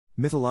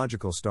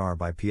Mythological Star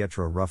by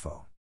Pietro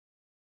Ruffo.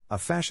 A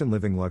Fashion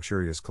Living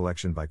Luxurious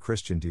Collection by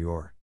Christian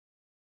Dior.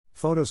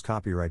 Photos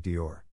copyright Dior.